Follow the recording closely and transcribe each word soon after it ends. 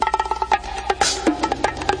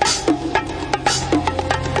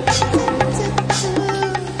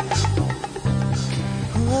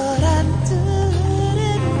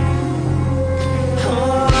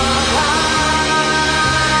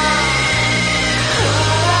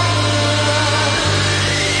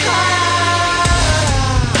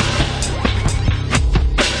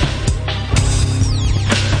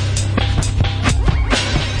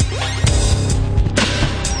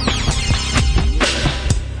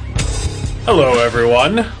Hello,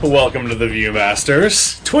 everyone. Welcome to the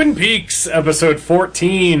Viewmasters. Twin Peaks, episode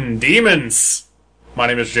 14, Demons. My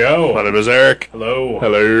name is Joe. My name is Eric. Hello.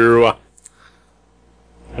 Hello.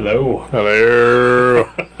 Hello. Hello.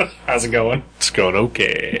 How's it going? It's going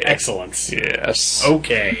okay. Excellent. Yes.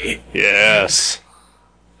 Okay. Yes.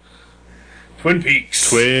 Twin Peaks.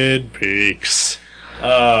 Twin Peaks.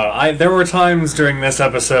 There were times during this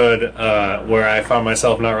episode where I found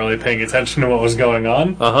myself not really paying attention to what was going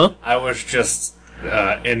on. Uh-huh. I was just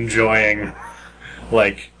enjoying,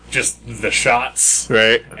 just the shots.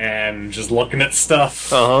 Right. And just looking at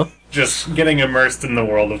stuff. Uh-huh. Just getting immersed in the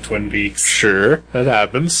world of Twin Peaks. Sure. That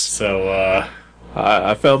happens. So,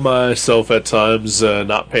 I found myself at times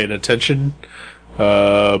not paying attention,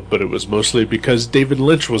 but it was mostly because David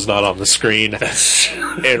Lynch was not on the screen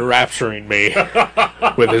enrapturing me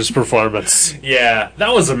with his performance. yeah,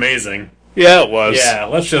 that was amazing. Yeah, it was. Yeah,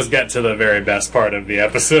 let's just get to the very best part of the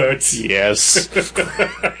episode. Yes.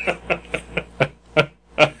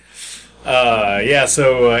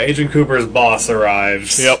 So Agent Cooper's boss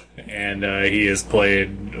arrives. Yep. And he is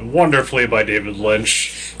played wonderfully by David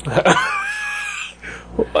Lynch.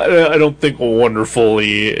 I don't think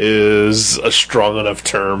wonderfully is a strong enough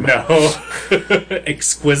term. No.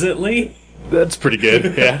 Exquisitely? That's pretty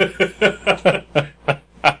good, yeah.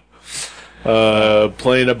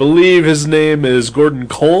 Playing, I believe his name is Gordon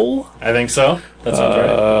Cole. I think so. That sounds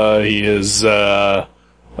right. He is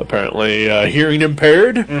apparently hearing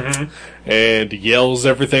impaired, and yells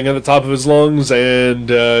everything at the top of his lungs,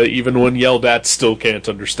 and even when yelled at, still can't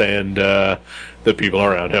understand the people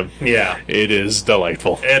around him. Yeah. It is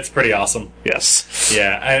delightful. It's pretty awesome. Yes.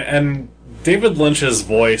 Yeah, and David Lynch's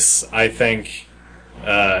voice, I think,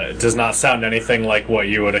 does not sound anything like what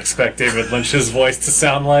you would expect David Lynch's voice to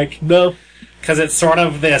sound like. No. Because it's sort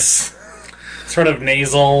of this sort of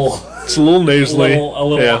nasal, It's a little nasally. a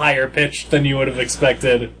little higher pitched than you would have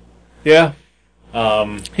expected. Yeah.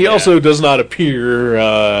 He also does not appear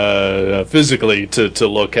physically to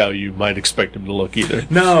look how you might expect him to look either.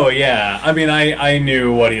 No, yeah. I mean, I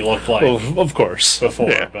knew what he looked like Well, of course.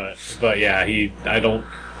 before, Yeah. but yeah, I don't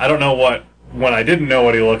know what, when I didn't know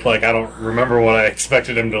what he looked like, I don't remember what I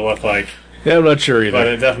expected him to look like. Yeah, I'm not sure either. But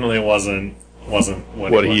it definitely wasn't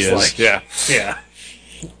what he he is. looks like. Yeah.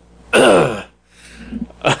 Yeah.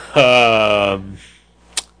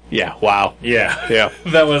 Yeah, wow. Yeah. Yeah.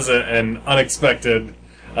 That was an unexpected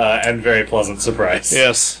and very pleasant surprise.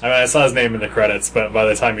 Yes. I mean, I saw his name in the credits, but by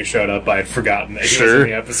the time he showed up, I had forgotten that he was Sure. in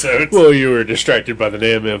the episode. Well, you were distracted by the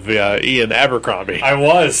name of Ian Abercrombie I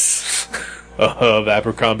was. of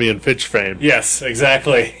Abercrombie and Fitch fame. Yes,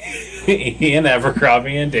 exactly. Ian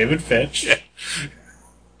Abercrombie and David Fitch. Yeah.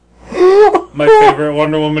 My favorite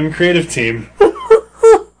Wonder Woman creative team.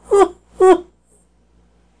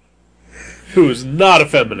 Who is not a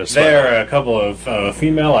feminist. They are a couple of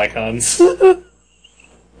female icons. No,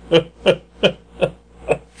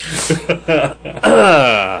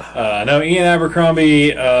 Ian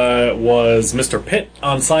Abercrombie was Mr. Pitt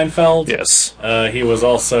on Seinfeld. Yes. He was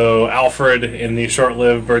also Alfred in the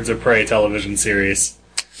short-lived Birds of Prey television series.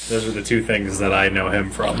 Those are the two things that I know him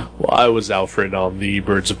from. Well, I was Alfred on the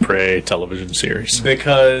Birds of Prey television series.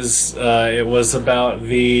 Because it was about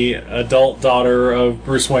the adult daughter of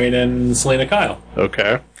Bruce Wayne and Selena Kyle.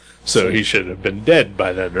 Okay. So he should have been dead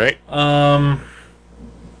by then, right?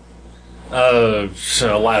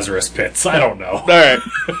 So Lazarus Pits. I don't know. All right.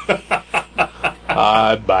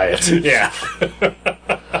 I'd buy it. Yeah.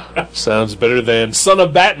 Sounds better than Son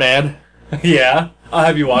of Batman. Yeah.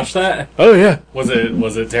 Have you watched that? Oh, yeah. Was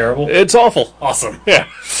it terrible? It's awful. Awesome. Yeah.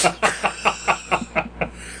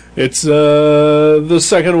 It's the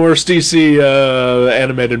second worst DC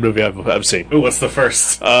animated movie I've seen. Ooh, what's the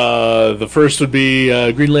first? The first would be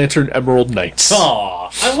Green Lantern Emerald Knights. Aw,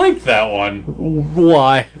 I liked that one.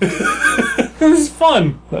 Why? It was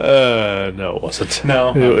fun. No, it wasn't.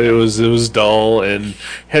 No. It was dull, and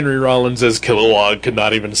Henry Rollins as Kilowog could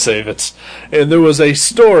not even save it. And there was a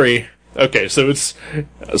story. Okay, so it's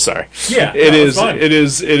sorry. Yeah, it no, is. it's fine. It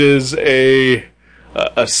is a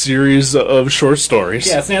series of short stories.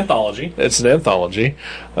 Yeah, it's an anthology. It's an anthology.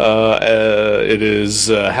 It is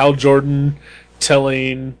Hal Jordan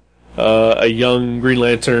telling a young Green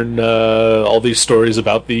Lantern all these stories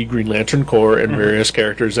about the Green Lantern Corps and various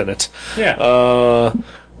characters in it. Yeah.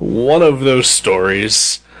 One of those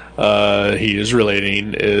stories he is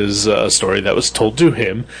relating is a story that was told to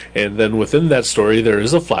him, and then within that story there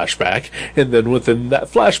is a flashback, and then within that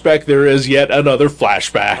flashback there is yet another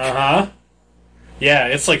flashback. Uh-huh. Yeah,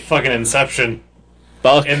 it's like fucking Inception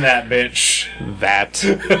Fuck in that bitch. that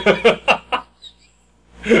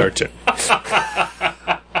cartoon.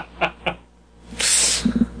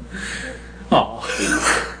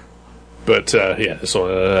 But yeah, this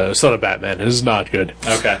one, Son of Batman, is not good.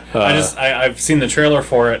 Okay. I've seen the trailer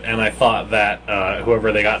for it, and I thought that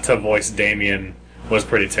whoever they got to voice Damien was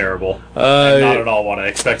pretty terrible. And not at all what I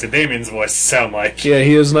expected Damien's voice to sound like. Yeah,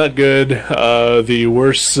 he is not good. The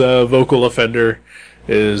worst vocal offender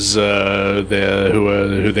is who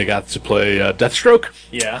they got to play Deathstroke.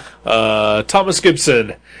 Yeah. Thomas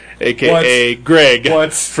Gibson, a.k.a. Greg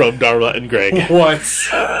What? from Dharma and Greg. What?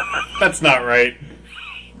 That's not right.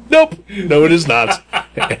 Nope. No, it is not.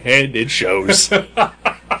 And it shows.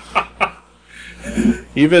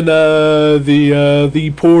 Even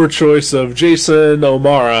the poor choice of Jason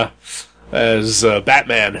O'Mara as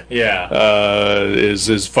Batman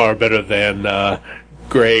is far better than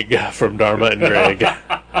Greg from Dharma and Greg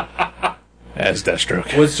as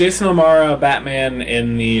Deathstroke. Was Jason O'Mara Batman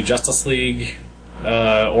in the Justice League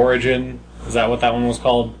Origin? Is that what that one was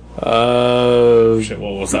called? Shit,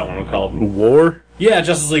 what was that one called? War? Yeah,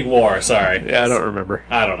 Justice League War, sorry. Yeah, I don't remember.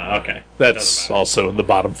 I don't know, okay. That's also in the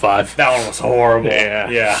bottom 5. That one was horrible. Yeah.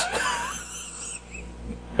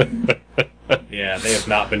 Yeah, they have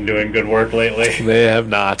not been doing good work lately. They have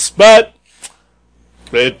not. But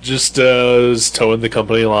it just is towing the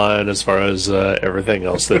company line as far as everything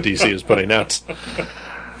else that DC is putting out.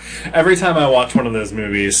 Every time I watch one of those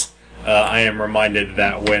movies, I am reminded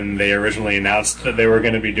that when they originally announced that they were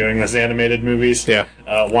going to be doing this animated movies,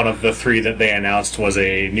 one of the 3 that they announced was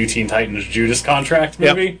a New Teen Titans Judas Contract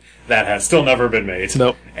movie that has still never been made.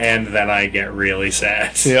 Nope. And then I get really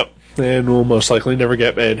sad. Yep. And will most likely never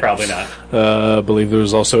get made. Probably not. I believe there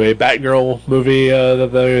was also a Batgirl movie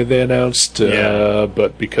that they announced,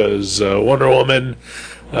 but because Wonder Woman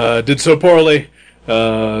did so poorly,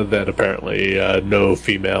 that apparently no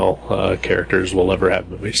female characters will ever have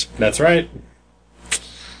movies. That's right.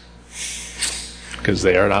 Because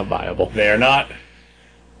they are not viable. They are not.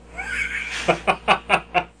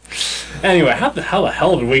 Anyway, how the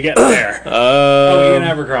hell did we get there? Ian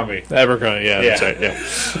Abercrombie. Abercrombie, that's right,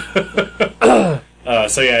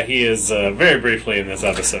 So yeah, he is very briefly in this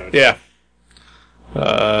episode. Yeah.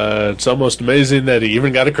 It's almost amazing that he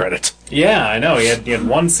even got a credit. Yeah, I know. He had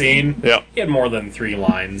one scene. Yeah. He had more than 3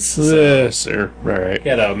 lines. So yes, sir. All right. He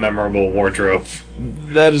had a memorable wardrobe.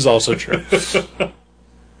 That is also true.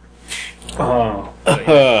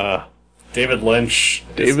 David Lynch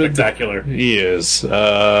is spectacular. He is.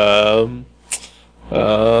 I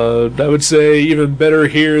would say even better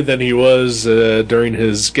here than he was during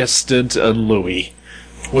his guest stint on Louis.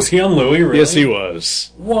 Was he on Louis, really? Yes, he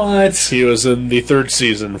was. What? He was in the 3rd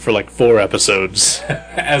season for like 4 episodes.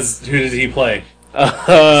 Who did he play? Does he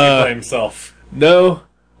play himself? No.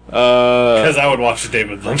 Because I would watch a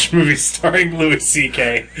David Lynch movie starring Louis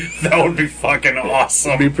C.K. That would be fucking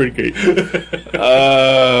awesome. That'd be pretty great.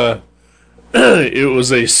 It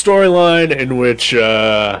was a storyline in which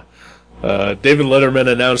David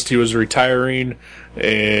Letterman announced he was retiring,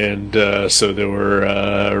 and so there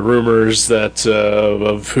were rumors that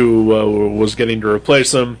of who was getting to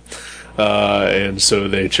replace him, and so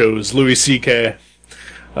they chose Louis C.K.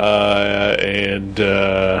 and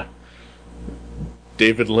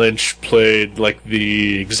David Lynch played like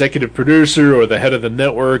the executive producer or the head of the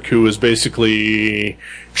network who was basically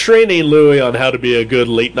training Louis on how to be a good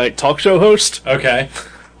late night talk show host. Okay.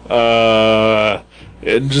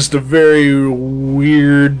 In just a very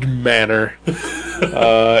weird manner.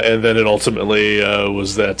 And then it ultimately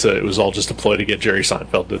was that it was all just a ploy to get Jerry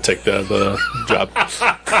Seinfeld to take the job.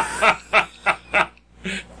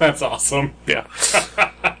 That's awesome. Yeah.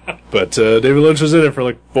 But David Lynch was in it for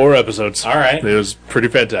like 4 episodes. All right. It was pretty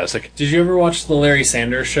fantastic. Did you ever watch the Larry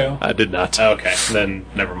Sanders Show? I did not. Okay, then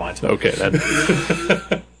never mind. Okay, then.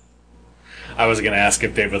 I was going to ask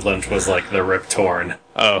if David Lynch was like the Rip Torn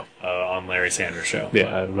on Larry Sanders Show.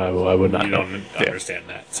 Yeah, I would not. You don't understand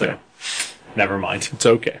that, so never mind. It's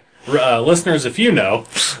okay. Listeners, if you know,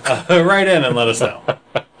 write in and let us know.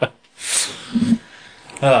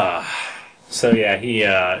 So yeah,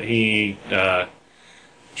 he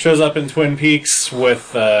shows up in Twin Peaks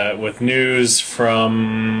with news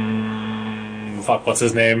from what's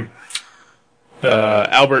his name?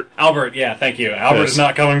 Albert. Albert, yeah, thank you. Albert is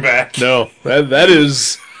not coming back. No, that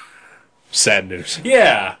is sad news.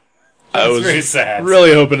 Yeah, I was very sad.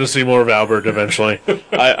 Really hoping to see more of Albert eventually.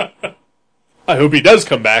 I hope he does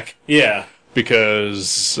come back. Yeah,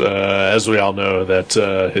 because as we all know, that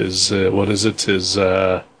his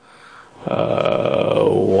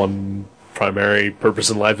one primary purpose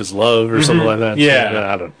in life is love, or something like that.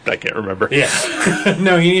 Yeah, I can't remember. Yeah,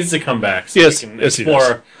 no, he needs to come back. So yes, he can yes, he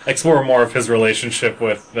does. Explore more of his relationship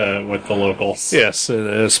with the locals. Yes, and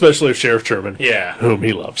especially Sheriff Sherman. Yeah, whom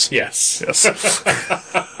he loves. Yes.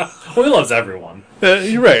 Well, he loves everyone.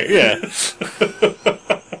 You're right, yeah.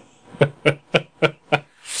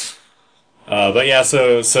 But yeah,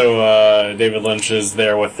 so David Lynch is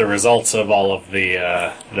there with the results of all of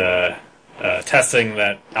the testing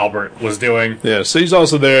that Albert was doing. Yeah, so he's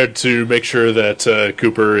also there to make sure that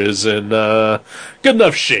Cooper is in good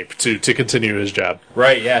enough shape to continue his job.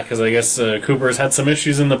 Right, yeah, because I guess Cooper's had some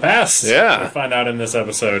issues in the past. Yeah. We find out in this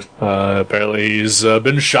episode. Apparently he's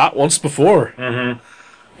been shot once before. Mm-hmm.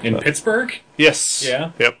 In Pittsburgh? Yes.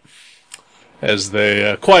 Yeah. Yep. As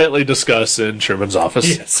they quietly discuss in Sherman's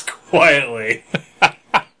office. Yes, quietly.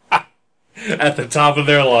 At the top of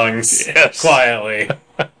their lungs. Yes. Quietly.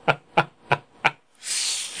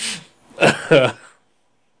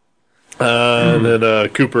 And then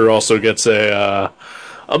Cooper also gets a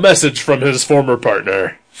message from his former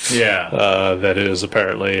partner. Yeah. That is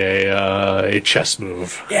apparently a chess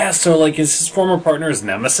move. Yeah, so, like, is his former partner's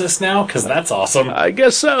nemesis now? Because that's awesome. I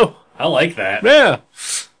guess so. I like that. Yeah.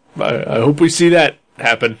 I hope we see that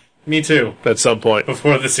happen Me too. at some point.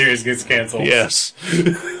 Before the series gets canceled. Yes.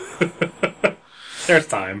 There's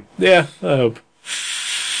time. Yeah, I hope.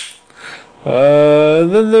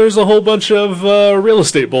 Then there's a whole bunch of real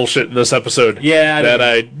estate bullshit in this episode. Yeah. That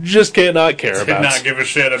I just cannot care Did about. not give a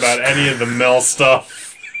shit about any of the mill stuff.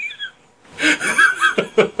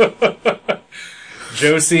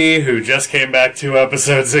 Josie, who just came back 2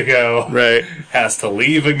 episodes ago, Right. has to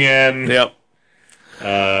leave again. Yep.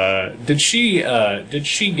 Did she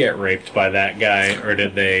get raped by that guy, or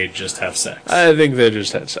did they just have sex? I think they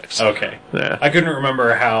just had sex. Okay. Yeah. I couldn't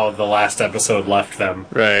remember how the last episode left them,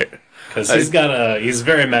 Right. because he's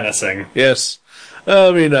very menacing. Yes.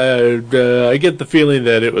 I mean, I get the feeling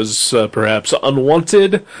that it was perhaps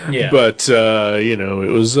unwanted, Yeah. but,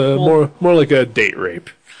 it was more like a date rape.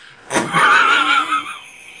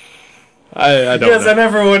 I don't Yes, know. and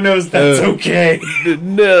everyone knows that's okay.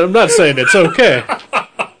 No, I'm not saying it's okay.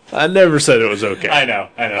 I never said it was okay. I know.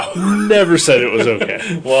 Never said it was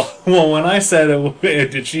okay. Well, when I said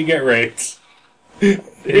did she get raped? You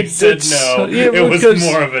said It's- no. yeah, it was because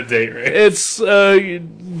more of a date rape. It's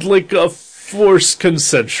like a forced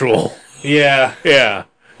consensual. Yeah. Yeah,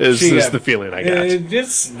 is She got- the feeling I got.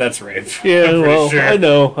 That's rape. Yeah, I'm pretty well, sure. I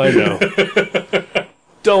know.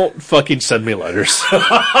 Don't fucking send me letters.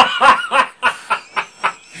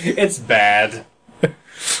 It's bad.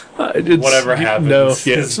 It's, Whatever happens No, is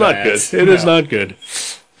it's not bad. good. It is No. not good.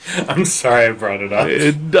 I'm sorry I brought it up.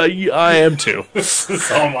 I am too. This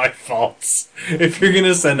is all my faults. If you're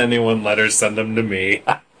gonna send anyone letters, send them to me.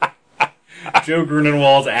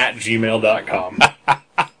 JoeGrunenwald@gmail.com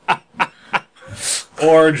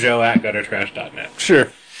or joe@guttertrash.net. Sure.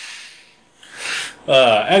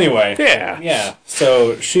 Anyway. Yeah. Yeah.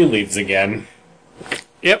 So she leaves again.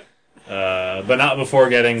 Yep. But not before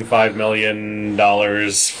getting $5 million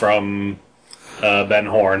from Ben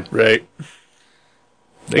Horn. Right.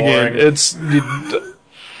 Again, Boring.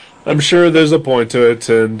 I'm sure there's a point to it,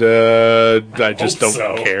 and I just Hope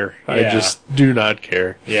don't so. care. I Yeah. just do not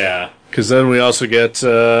care. Yeah. Because then we also get,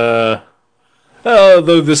 though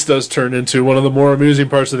this does turn into one of the more amusing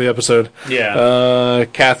parts of the episode, Yeah.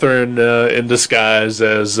 Catherine in disguise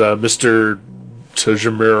as Mr.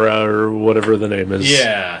 Tajimura, or whatever the name is.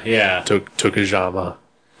 Yeah. Tokujama.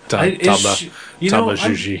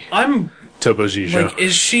 Tamajuji. I'm Tobojijo. like,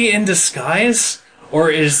 is she in disguise? Or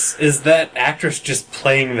is that actress just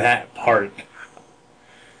playing that part?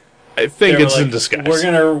 I think They were it's like, in disguise. We're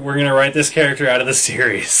gonna write this character out of the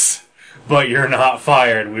series, but you're not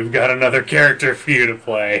fired. We've got another character for you to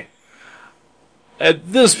play.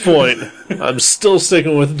 At this point, I'm still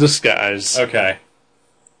sticking with disguise. Okay.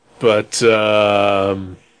 But,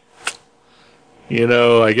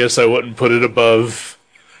 I guess I wouldn't put it above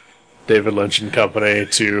David Lynch and company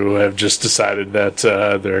to have just decided that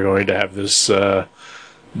they're going to have this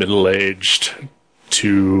middle-aged,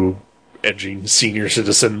 edging senior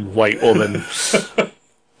citizen white woman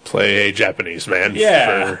play a Japanese man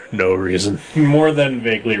Yeah. for no reason. More than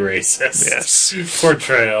vaguely racist. Yes.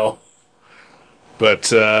 Portrayal.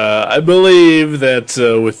 But I believe that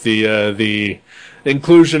with the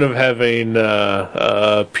inclusion of having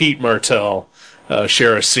Pete Martell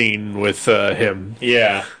share a scene with him,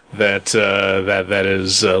 Yeah. that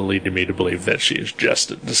is leading me to believe that she is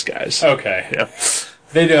just in disguise. Okay. Yeah,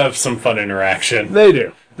 They do have some fun interaction. they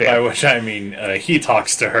do. By Yeah, which I mean, he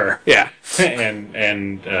talks to her. yeah.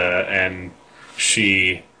 and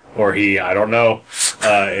she or he, I don't know,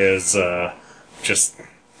 is just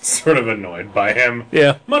sort of annoyed by him.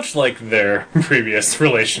 Yeah, Much like their previous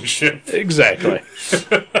relationship. exactly.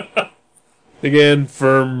 Again,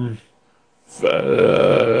 firm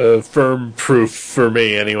firm proof for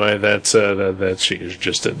me, anyway, that she is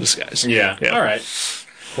just in disguise. Yeah. All right.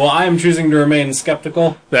 Well, I am choosing to remain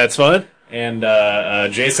skeptical. That's fine. And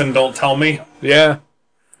Jason, don't tell me. Yeah.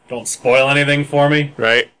 Don't spoil anything for me.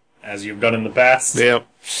 Right. As you've done in the past. Yep.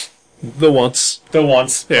 The once.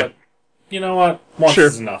 Yeah. But you know what? Once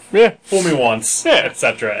is enough. Yeah. Fool me once,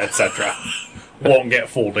 etc., etc. Won't get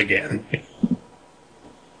fooled again.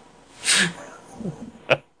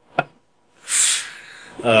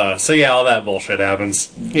 So yeah, all that bullshit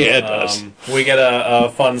happens. Yeah, it does. We get a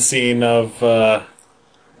fun scene of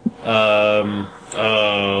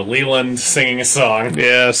Leland singing a song.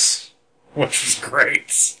 Yes. Which was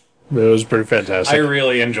great. It was pretty fantastic. I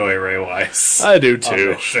really enjoy Ray Wise. I do too. On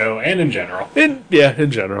this show and in general. In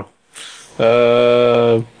general.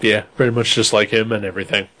 Pretty much just like him and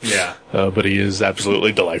everything. Yeah. But he is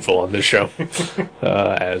absolutely delightful on this show.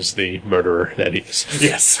 As the murderer that he is.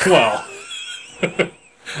 Yes, well.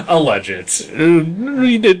 Alleged.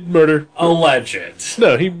 He did murder. Alleged.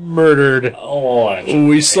 No, he murdered. Alleged.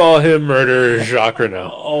 We saw him murder Jacques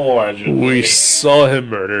Renault. Allegedly. We saw him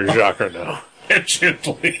murder Jacques Renault.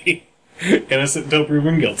 Allegedly. Innocent until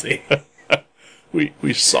proven guilty.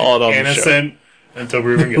 We saw it on the show. Innocent until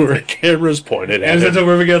proven guilty. Where cameras pointed at Innocent him. until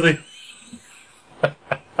proven guilty.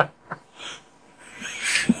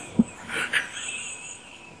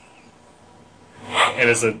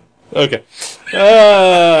 Innocent. Okay.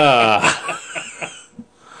 And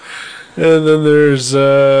then there's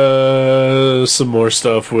some more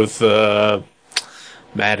stuff with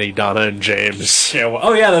Maddie, Donna, and James. Yeah.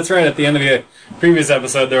 Well, that's right. At the end of the previous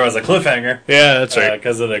episode, there was a cliffhanger. Yeah, that's right.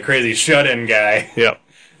 Because of the crazy shut-in guy. Yep.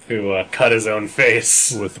 Who cut his own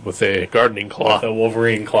face with a gardening claw. With a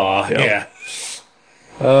Wolverine claw. Yep. Yeah.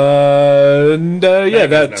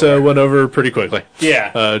 That went over pretty quickly.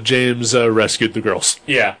 Yeah. James rescued the girls.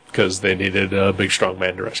 Yeah. Because they needed a big, strong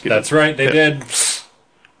man to rescue them. That's right, they did.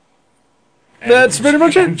 And that's pretty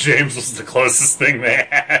much it. James was the closest thing they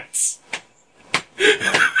had.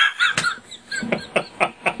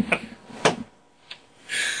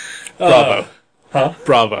 Bravo. Huh?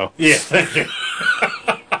 Bravo. Yeah, thank you.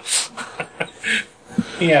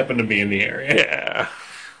 He happened to be in the area. Yeah.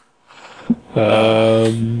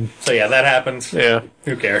 So yeah, that happened. Yeah.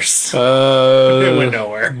 Who cares? It went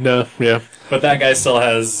nowhere. No, yeah. But that guy still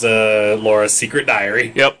has Laura's secret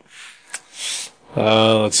diary. Yep.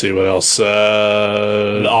 Let's see what else.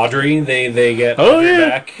 Audrey, they get Audrey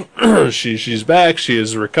back. She's back. She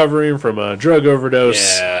is recovering from a drug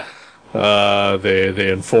overdose. Yeah.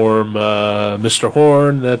 They inform Mr.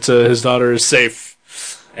 Horn that his daughter is safe.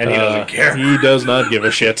 And he doesn't care. He does not give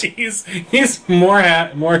a shit. He's more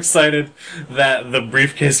excited that the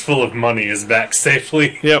briefcase full of money is back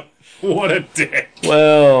safely. Yep. What a dick.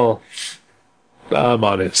 Well, I'm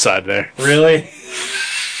on his side there. Really?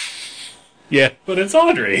 Yeah. But it's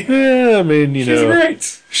Audrey. Yeah, I mean, She's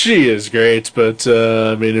great. She is great, but,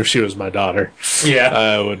 I mean, if she was my daughter,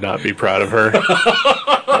 I would not be proud of her.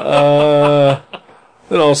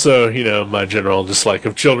 And also, my general dislike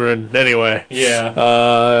of children anyway. Yeah.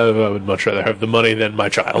 I would much rather have the money than my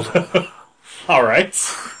child. All right.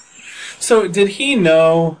 So, did he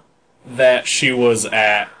know that she was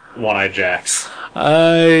at One-Eye Jack's?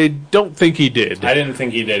 I don't think he did. I didn't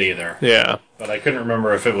think he did either. Yeah. But I couldn't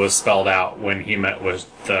remember if it was spelled out when he met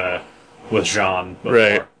with Jean before.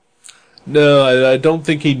 Right. No, I don't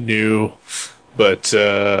think he knew. But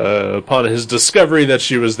upon his discovery that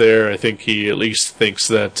she was there, I think he at least thinks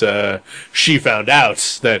that she found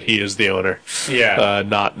out that he is the owner. Yeah.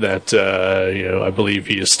 Not that, I believe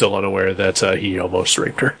he is still unaware that he almost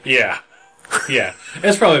raped her. Yeah. Yeah.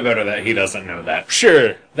 It's probably better that he doesn't know that.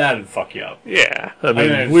 Sure. That'd fuck you up. Yeah. I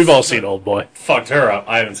mean we've all seen Old Boy. Fucked her up.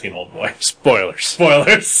 I haven't seen Old Boy. Spoilers.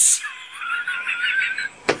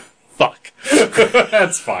 Fuck.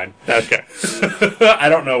 That's fine. Okay. I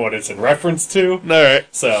don't know what it's in reference to.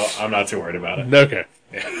 Alright. So I'm not too worried about it. Okay.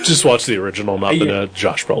 Yeah. Just watch the original, not the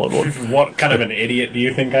Josh Brolin one. What kind of an idiot do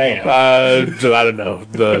you think I am? I don't know.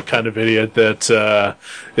 The kind of idiot that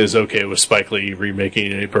is okay with Spike Lee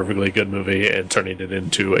remaking a perfectly good movie and turning it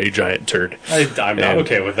into a giant turd. I'm not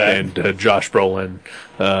okay with that. And Josh Brolin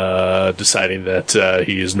deciding that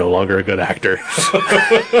he is no longer a good actor.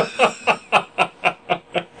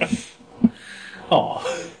 Oh,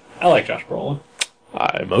 I like Josh Brolin.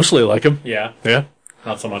 I mostly like him. Yeah. Yeah.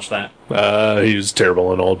 Not so much that. He was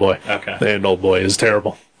terrible in Old Boy. Okay. And Old Boy is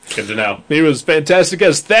terrible. Good to know. He was fantastic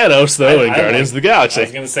as Thanos, though, in Guardians of the Galaxy. I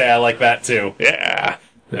was going to say I like that, too. Yeah.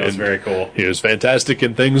 That was very cool. He was fantastic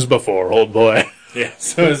in things before Old Boy. Yeah,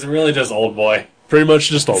 so it's really just Old Boy. Pretty much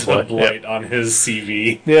just Old Boy. Blight on his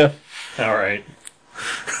CV. Yeah. All right.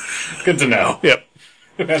 Good to know. Yep.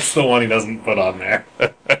 That's the one he doesn't put on there.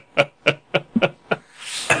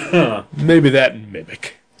 Maybe that and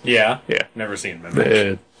Mimic. Yeah? Yeah. Never seen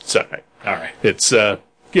Mimic. It's alright. Alright. It's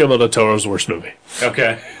Guillermo del Toro's worst movie.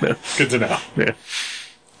 Okay. Yeah. Good to know. Yeah.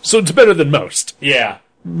 So it's better than most. Yeah.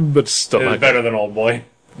 But still It's not better than Old Boy.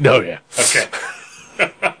 No, yeah. Okay.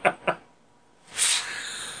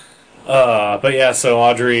 But yeah, so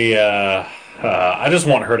Audrey, I just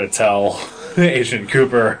want her to tell Agent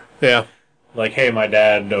Cooper, Yeah. like, hey, my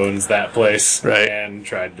dad owns that place. Right. And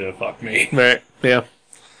tried to fuck me. Right. Yeah.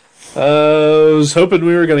 I was hoping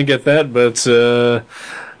we were going to get that, but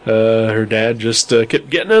her dad just kept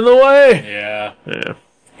getting in the way. Yeah. Yeah.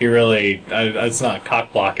 He really, it's not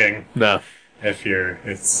cock blocking. No. I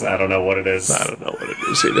don't know what it is. I don't know what it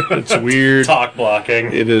is either. It's weird. Talk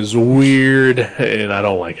blocking. It is weird, and I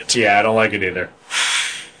don't like it. Yeah, I don't like it either.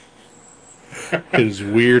 It is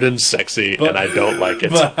weird and sexy, and I don't like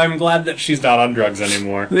it. But I'm glad that she's not on drugs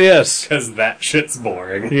anymore. Yes. Because that shit's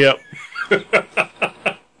boring. Yep.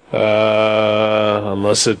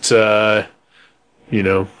 Unless it,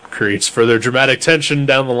 creates further dramatic tension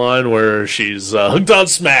down the line where she's hooked on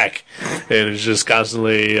smack and is just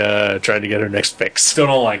constantly trying to get her next fix. Still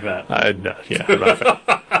don't like that. I'm not a fan.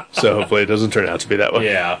 So hopefully it doesn't turn out to be that way.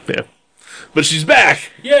 Yeah. Yeah. But she's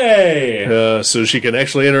back! Yay! So she can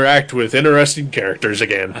actually interact with interesting characters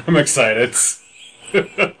again. I'm excited.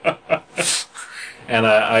 And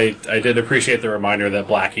I did appreciate the reminder that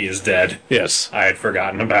Blackie is dead. Yes. I had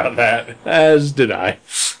forgotten about that. As did I.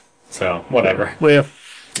 So, whatever. Well,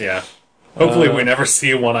 Yeah. Hopefully we never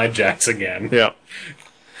see One-Eyed Jacks again. yeah.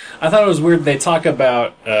 I thought it was weird they talk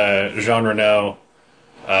about Jean Reno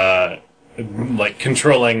like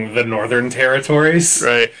controlling the northern territories.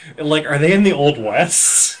 Right. Like, are they in the Old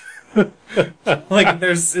West? Like,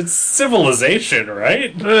 it's civilization,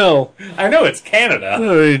 right? Well, I know it's Canada,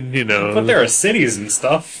 I mean, but there are cities and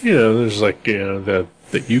stuff. there's like, the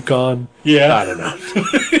Yukon. Yeah. I don't know.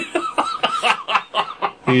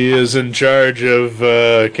 He is in charge of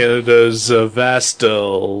Canada's vast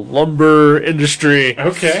lumber industry.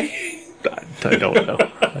 Okay. I don't know.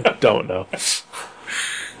 I don't know. I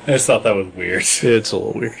just thought that was weird. It's a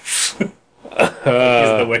little weird. He's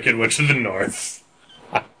the Wicked Witch of the North.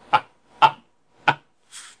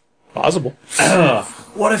 Possible.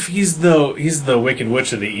 What if he's the Wicked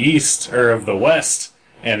Witch of the East, or of the West,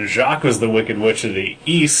 and Jacques was the Wicked Witch of the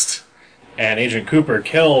East, and Agent Cooper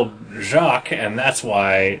killed Jacques, and that's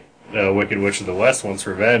why the Wicked Witch of the West wants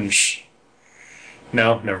revenge?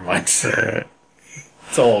 No, never mind. It's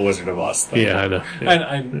all a Wizard of Oz thing. Yeah, I know. Yeah.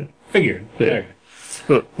 I figured. Yeah.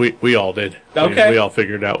 We all did. Okay. We all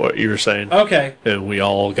figured out what you were saying. Okay. And we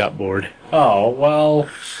all got bored. Oh, well,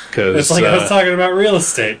 Cause, it's like I was talking about real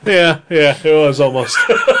estate. Yeah, it was almost.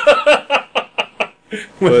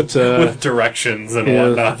 With directions and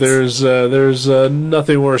whatnot. There's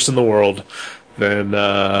nothing worse in the world than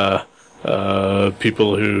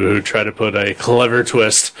people who try to put a clever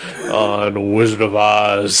twist on Wizard of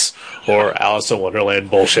Oz or Alice in Wonderland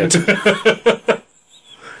bullshit.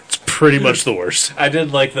 It's pretty much the worst. I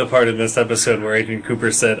did like the part in this episode where Agent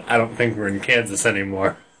Cooper said, I don't think we're in Kansas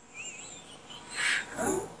anymore.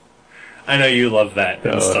 I know you love that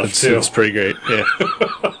and stuff, too. It's pretty great, yeah.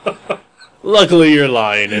 Luckily, you're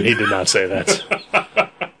lying, and he did not say that.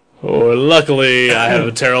 Or luckily, I have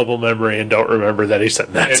a terrible memory and don't remember that he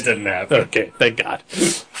said that. It didn't happen. Okay, thank God.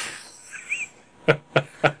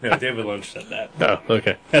 No, David Lynch said that. Oh,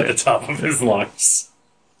 okay. At the top of his lungs.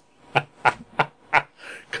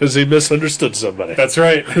 Because he misunderstood somebody. That's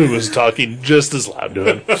right. Who was talking just as loud to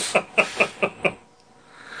him.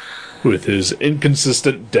 With his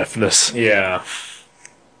inconsistent deafness. Yeah.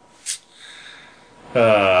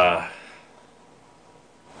 Oh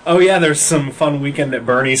yeah, there's some fun Weekend at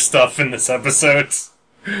Bernie's stuff in this episode.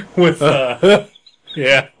 With,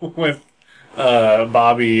 yeah. With,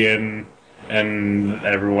 Bobby and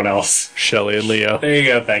everyone else. Shelley and Leo. There you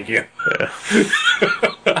go, thank you. Yeah.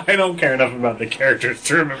 I don't care enough about the characters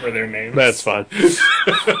to remember their names. That's fine.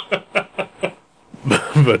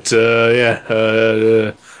 But,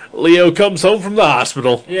 Leo comes home from the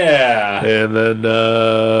hospital. Yeah.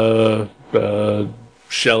 And then,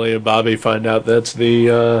 Shelley and Bobby find out that's the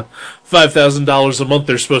 $5,000 a month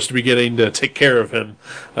they're supposed to be getting to take care of him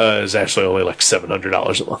is actually only like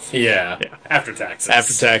 $700 a month. Yeah. After taxes.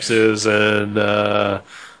 After taxes and,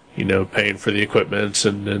 paying for the equipment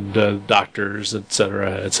and doctors, et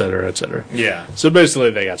cetera, et cetera, et cetera. Yeah. So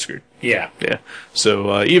basically they got screwed. Yeah. Yeah.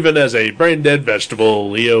 So even as a brain-dead vegetable,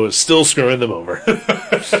 Leo is still screwing them over.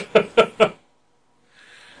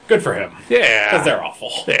 Good for him. Yeah. Because they're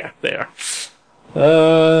awful. Yeah, they are.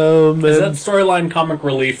 Is that storyline comic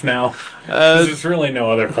relief now? There's really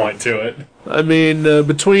no other point to it. I mean,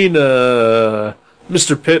 between Mr.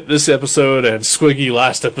 Pitt this episode and Squiggy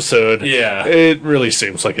last episode, yeah, it really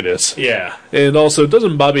seems like it is. Yeah. And also,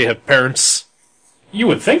 doesn't Bobby have parents? You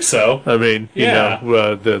would think so. I mean, you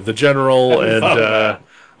know, the general and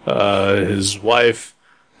his wife.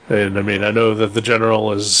 And, I mean, I know that the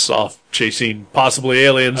general is off chasing possibly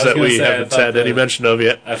aliens that we haven't had any mention of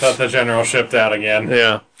yet. I thought the general shipped out again.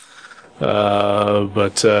 Yeah.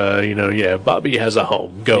 But you know, yeah, Bobby has a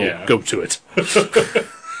home. Go to it.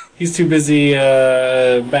 He's too busy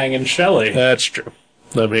banging Shelley. That's true.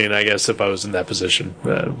 I mean, I guess if I was in that position,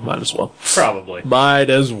 might as well. Probably. Might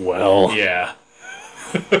as well. Yeah.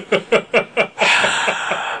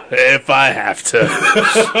 If I have to.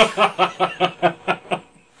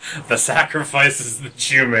 The sacrifices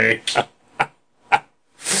that you make.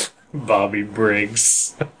 Bobby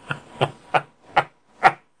Briggs.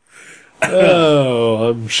 Oh,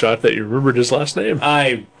 I'm shocked that you remembered his last name.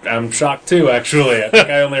 I'm shocked too, actually. I think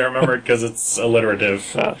I only remembered because it's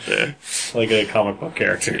alliterative. Oh, yeah. Like a comic book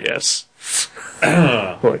character. Yes.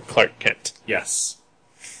 Like Clark Kent. Yes.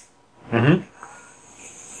 Mm-hmm.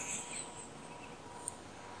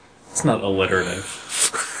 It's not alliterative.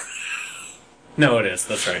 No, it is.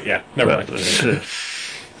 That's right. Yeah. Never mind.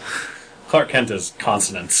 Clark Kent is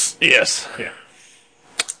consonants. Yes. Yeah.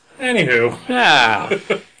 Anywho. Yeah.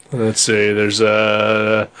 Let's see. There's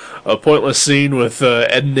a pointless scene with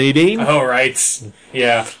Ed and Nadine. Oh, right.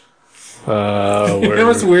 Yeah. You Where... know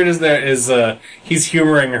what's weird is he's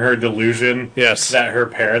humoring her delusion. Yes. That her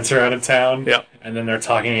parents are out of town. Yep. And then they're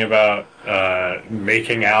talking about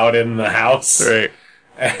making out in the house. Right.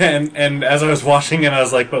 And as I was watching it, I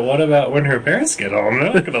was like, but what about when her parents get home?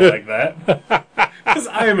 They're not going to like that. Because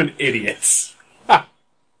I am an idiot. Like,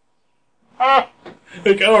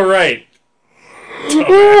 oh, right.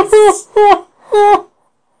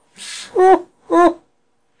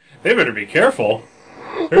 They better be careful.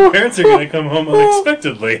 Her parents are going to come home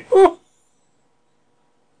unexpectedly.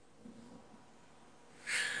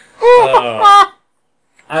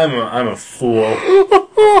 I'm a fool.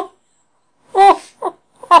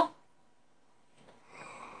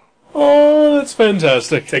 Oh, that's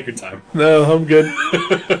fantastic. Take your time. No, I'm good.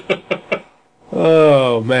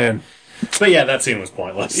 Oh, man. But yeah, that scene was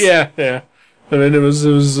pointless. Yeah. I mean, it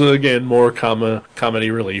was again more comedy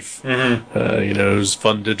relief. Mm-hmm. You know, it was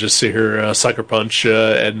fun to just see her sucker punch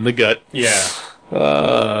Ed in the gut. Yeah.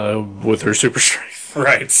 With her super strength.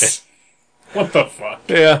 Right. What the fuck?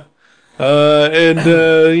 Yeah. And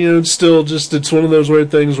you know, it's one of those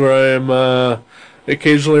weird things where I am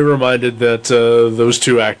occasionally reminded that those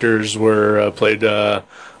two actors were played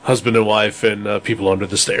husband and wife in People Under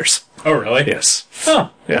the Stairs. Oh, really? Yes. Huh.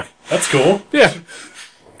 Yeah. That's cool. Yeah.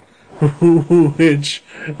 Which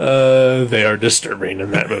they are disturbing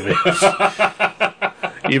in that movie.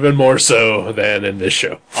 Even more so than in this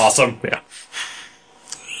show. Awesome. Yeah.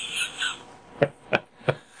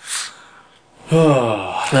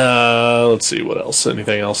 Let's see what else.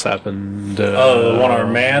 Anything else happened? The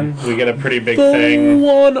one-armed man. We get a pretty big the thing.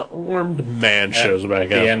 One-armed man shows back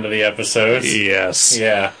At up. the end of the episode. Yes.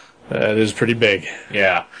 Yeah. That is pretty big.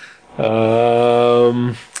 Yeah.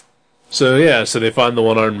 So they find the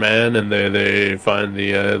one-armed man, and they find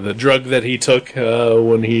the drug that he took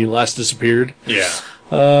when he last disappeared. Yeah.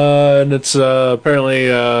 And it's apparently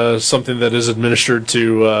something that is administered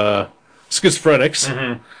to schizophrenics.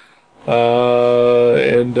 Mm-hmm.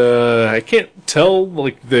 And I can't tell,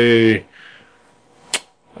 like, they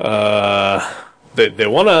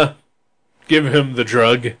want to give him the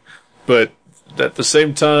drug, but at the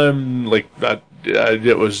same time, like,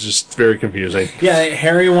 it was just very confusing. Yeah,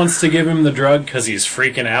 Harry wants to give him the drug because he's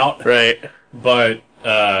freaking out. Right. But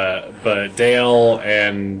Dale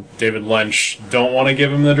and David Lynch don't want to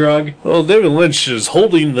give him the drug. Well, David Lynch is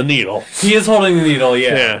holding the needle. He is holding the needle,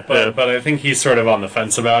 Yeah, but I think he's sort of on the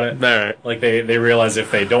fence about it. All right. Like they realize if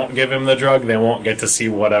they don't give him the drug, they won't get to see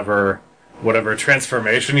whatever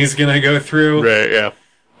transformation he's gonna go through. Right,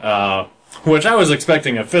 yeah. Which I was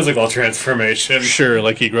expecting a physical transformation. Sure,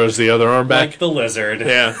 like he grows the other arm back. Like the lizard.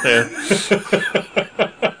 Yeah.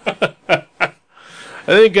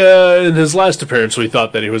 I think in his last appearance, we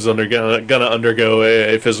thought that he was gonna undergo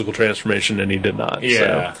a physical transformation, and he did not.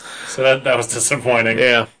 Yeah. So that was disappointing.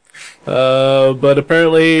 Yeah. But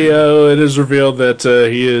apparently, it is revealed that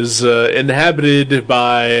he is inhabited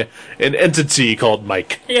by an entity called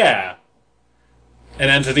Mike. Yeah. An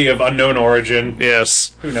entity of unknown origin.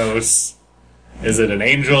 Yes. Who knows? Is it an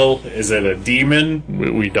angel? Is it a demon?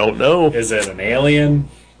 We don't know. Is it an alien?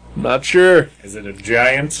 Not sure. Is it a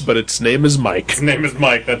giant? But its name is Mike. Its name is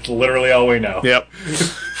Mike. That's literally all we know. Yep.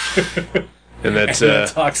 And that's... and it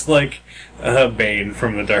talks like Bane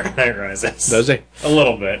from The Dark Knight Rises. Does he? A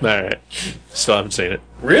little bit. Alright. Still haven't seen it.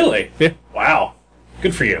 Really? Yeah. Wow.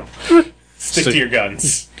 Good for you. Stick to your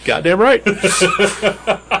guns. Goddamn right.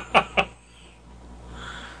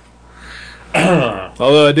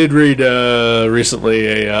 Although I did read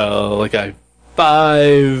recently a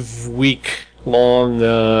 5-week long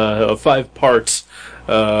 5-part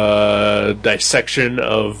dissection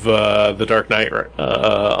of The Dark Knight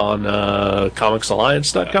on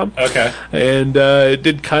comicsalliance.com. Okay. And it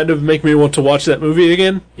did kind of make me want to watch that movie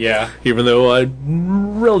again. Yeah. Even though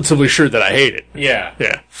I'm relatively sure that I hate it. Yeah.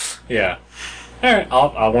 Yeah. Yeah. Alright,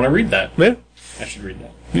 I want to read that. Yeah. I should read that.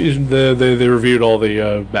 They reviewed all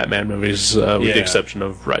the Batman movies with the exception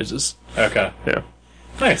of Rises. Okay. Yeah.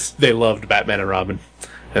 Nice. They loved Batman and Robin,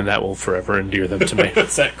 and that will forever endear them to me.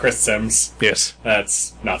 Is that Chris Sims? Yes.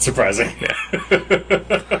 That's not surprising. Yeah.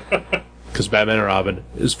 Because Batman and Robin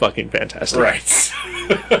is fucking fantastic. Right.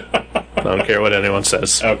 I don't care what anyone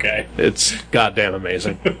says. Okay. It's goddamn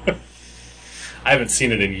amazing. I haven't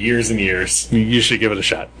seen it in years and years. You should give it a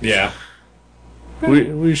shot. Yeah.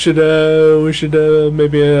 We should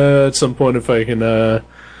maybe at some point, if I can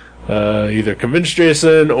either convince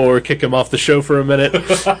Jason or kick him off the show for a minute,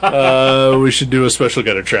 we should do a special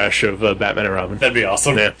gutter trash of Batman and Robin. That'd be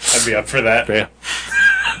awesome. Yeah. I'd be up for that. Yeah.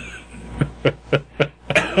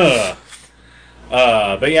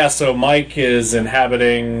 But yeah, so Mike is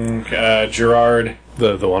inhabiting Gerard,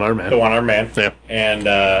 the one-armed man. the one-armed man. Yeah.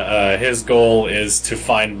 And his goal is to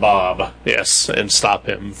find Bob. Yes, and stop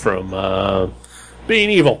him from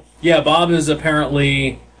being evil. Yeah, Bob is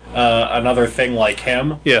apparently another thing like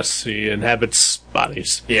him. Yes, he inhabits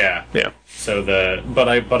bodies. Yeah. Yeah. So but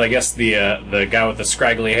I guess the guy with the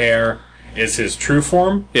scraggly hair is his true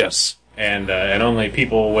form. Yes. And only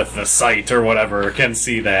people with the sight or whatever can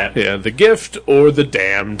see that. Yeah, the gift or the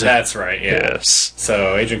damned. That's right, yeah. Yes.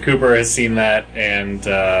 So Agent Cooper has seen that, and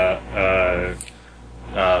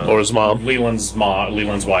Or his mom. Leland's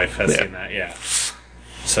wife has seen that, yeah.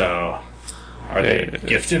 So, are they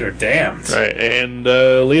gifted or damned? Right, and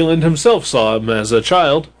Leland himself saw him as a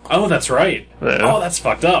child. Oh, that's right. Yeah. Oh, that's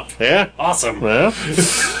fucked up. Yeah. Awesome. Yeah.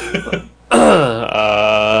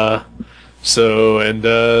 So, and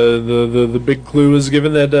the big clue is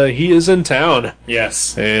given that he is in town.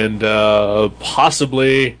 Yes. And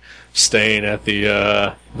possibly staying at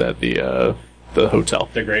the hotel.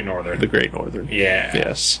 The Great Northern. The Great Northern. Yeah.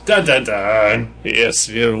 Yes. Dun dun dun. Yes,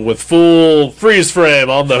 with full freeze frame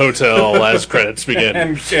on the hotel as credits begin.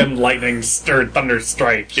 and lightning stirred thunder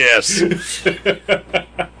strike. Yes.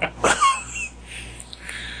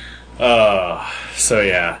 So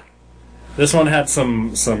yeah. This one had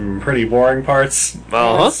some pretty boring parts.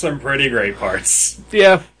 Uh-huh. Some pretty great parts.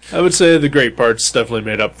 Yeah, I would say the great parts definitely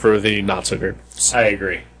made up for the not so great parts. I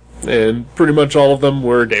agree. And pretty much all of them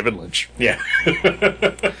were David Lynch. Yeah.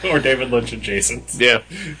 Or David Lynch adjacent. Yeah.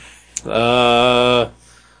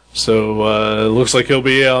 So, looks like he'll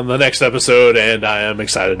be on the next episode, and I am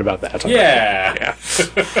excited about that. Yeah. Yeah.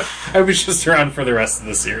 I was just around for the rest of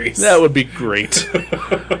the series. That would be great.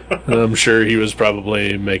 I'm sure he was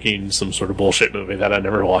probably making some sort of bullshit movie that I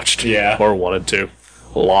never watched. Yeah. Or wanted to.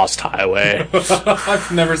 Lost Highway.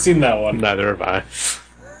 I've never seen that one. Neither have I.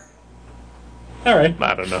 Alright.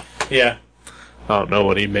 I don't know. Yeah. I don't know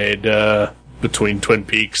what he made between Twin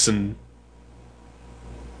Peaks and...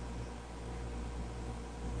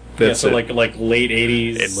 Yeah, so like late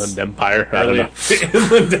 80s. Inland Empire. I don't know.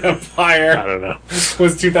 Inland Empire. I don't know.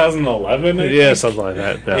 Was 2011? Yeah, something like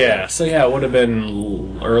that. Yeah, so yeah, it would have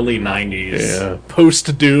been early 90s. Yeah.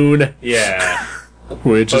 Post Dune. Yeah.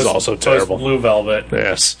 Which is also terrible. Post Blue Velvet.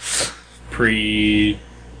 Yes. Pre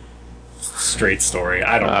Straight Story.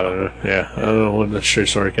 I don't know. Yeah, I don't know when the Straight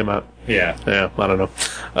Story came out. Yeah. Yeah, I don't know.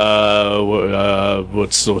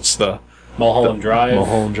 What's the Mulholland Drive.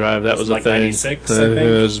 Mulholland Drive. That was a like thing. 96, I think.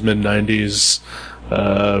 It was mid 90s,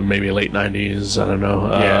 maybe late 90s. I don't know.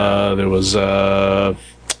 Yeah. There was that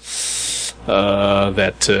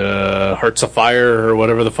Hearts of Fire or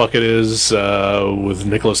whatever the fuck it is with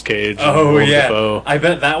Nicolas Cage. Oh and yeah, Dafoe. I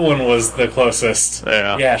bet that one was the closest.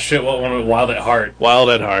 Yeah. Yeah. Shit. What one? Wild at Heart. Wild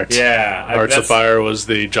at Heart. Yeah. Hearts of Fire was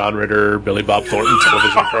the John Ritter, Billy Bob Thornton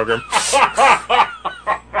television program.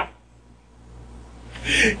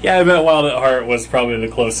 Yeah, I bet Wild at Heart was probably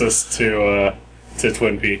the closest to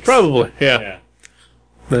Twin Peaks. Probably, yeah. Yeah.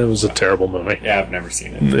 That was a terrible movie. Yeah, I've never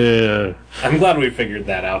seen it. Yeah. I'm glad we figured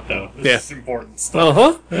that out, though. This Yeah. is important stuff.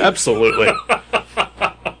 Uh-huh. Absolutely.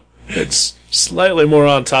 It's slightly more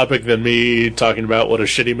on topic than me talking about what a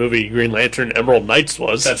shitty movie Green Lantern Emerald Knights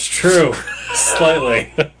was. That's true.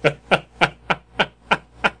 Slightly.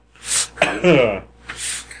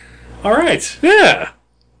 All right. Yeah.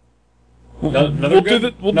 Another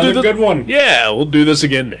good one. Yeah, we'll do this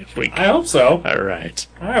again next week. I hope so. All right.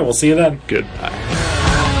 All right, we'll see you then. Goodbye.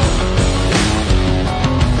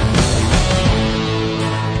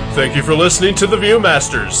 Thank you for listening to The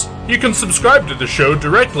Viewmasters. You can subscribe to the show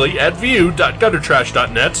directly at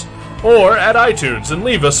view.guttertrash.net or at iTunes and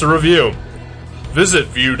leave us a review. Visit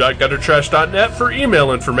view.guttertrash.net for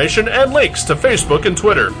email information and links to Facebook and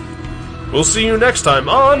Twitter. We'll see you next time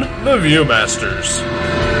on The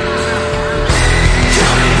Viewmasters.